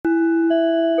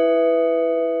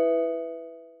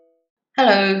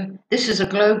Hello, this is a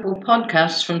global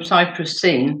podcast from Cyprus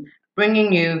Scene,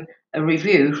 bringing you a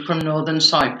review from Northern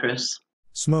Cyprus.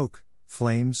 Smoke,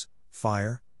 flames,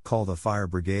 fire, call the fire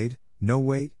brigade. No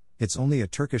wait, it's only a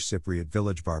Turkish Cypriot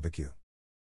village barbecue.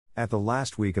 At the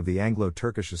last week of the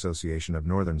Anglo-Turkish Association of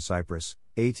Northern Cyprus,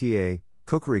 ATA,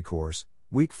 Cookery course,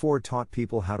 week 4 taught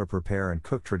people how to prepare and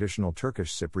cook traditional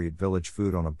Turkish Cypriot village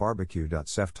food on a barbecue.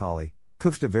 Seftali,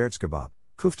 kufte vertskebab,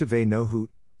 kufte ve nohut,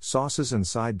 sauces and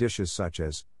side dishes such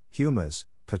as humas,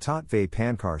 patat ve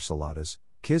pankar salatas,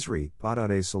 kizri,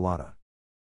 badade salata.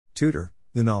 Tutor,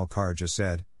 Ünal Karaca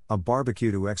said, a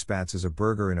barbecue to expats is a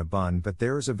burger in a bun, but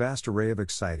there is a vast array of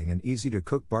exciting and easy to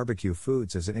cook barbecue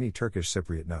foods as any Turkish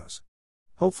Cypriot knows.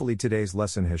 Hopefully today's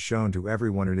lesson has shown to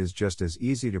everyone it is just as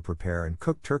easy to prepare and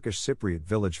cook Turkish Cypriot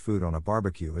village food on a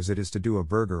barbecue as it is to do a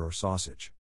burger or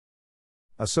sausage.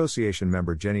 Association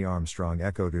member Jenny Armstrong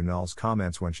echoed Ünal's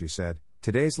comments when she said,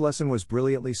 today's lesson was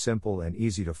brilliantly simple and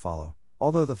easy to follow,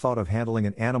 although the thought of handling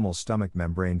an animal's stomach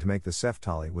membrane to make the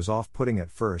seftali was off-putting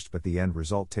at first, but the end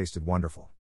result tasted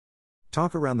wonderful.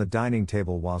 Talk around the dining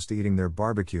table whilst eating their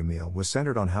barbecue meal was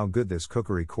centered on how good this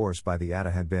cookery course by the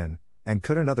ATA had been, and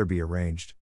could another be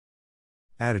arranged.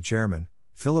 ATA chairman,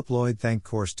 Philip Lloyd thanked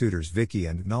course tutors Vicky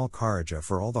and Ünal Karaca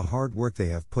for all the hard work they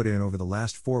have put in over the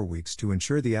last 4 weeks to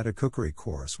ensure the ATA cookery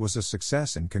course was a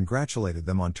success and congratulated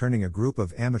them on turning a group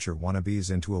of amateur wannabes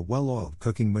into a well-oiled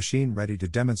cooking machine ready to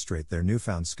demonstrate their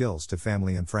newfound skills to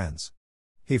family and friends.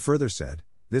 He further said,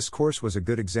 this course was a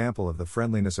good example of the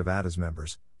friendliness of ATA's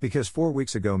members, because 4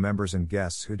 weeks ago members and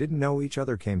guests who didn't know each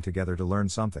other came together to learn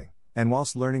something, and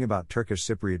whilst learning about Turkish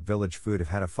Cypriot village food have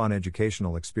had a fun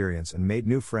educational experience and made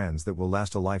new friends that will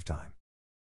last a lifetime.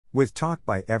 With talk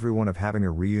by everyone of having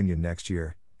a reunion next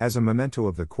year, as a memento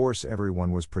of the course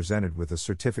everyone was presented with a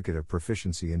certificate of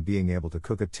proficiency in being able to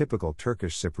cook a typical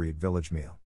Turkish Cypriot village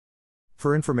meal.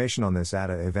 For information on this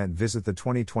ATA event visit the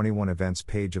 2021 events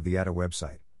page of the ATA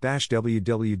website,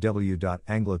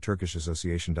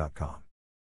 www.anglo-turkishassociation.com.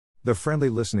 The Friendly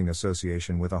Listening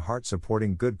Association with a heart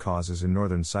supporting good causes in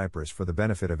Northern Cyprus for the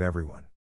benefit of everyone.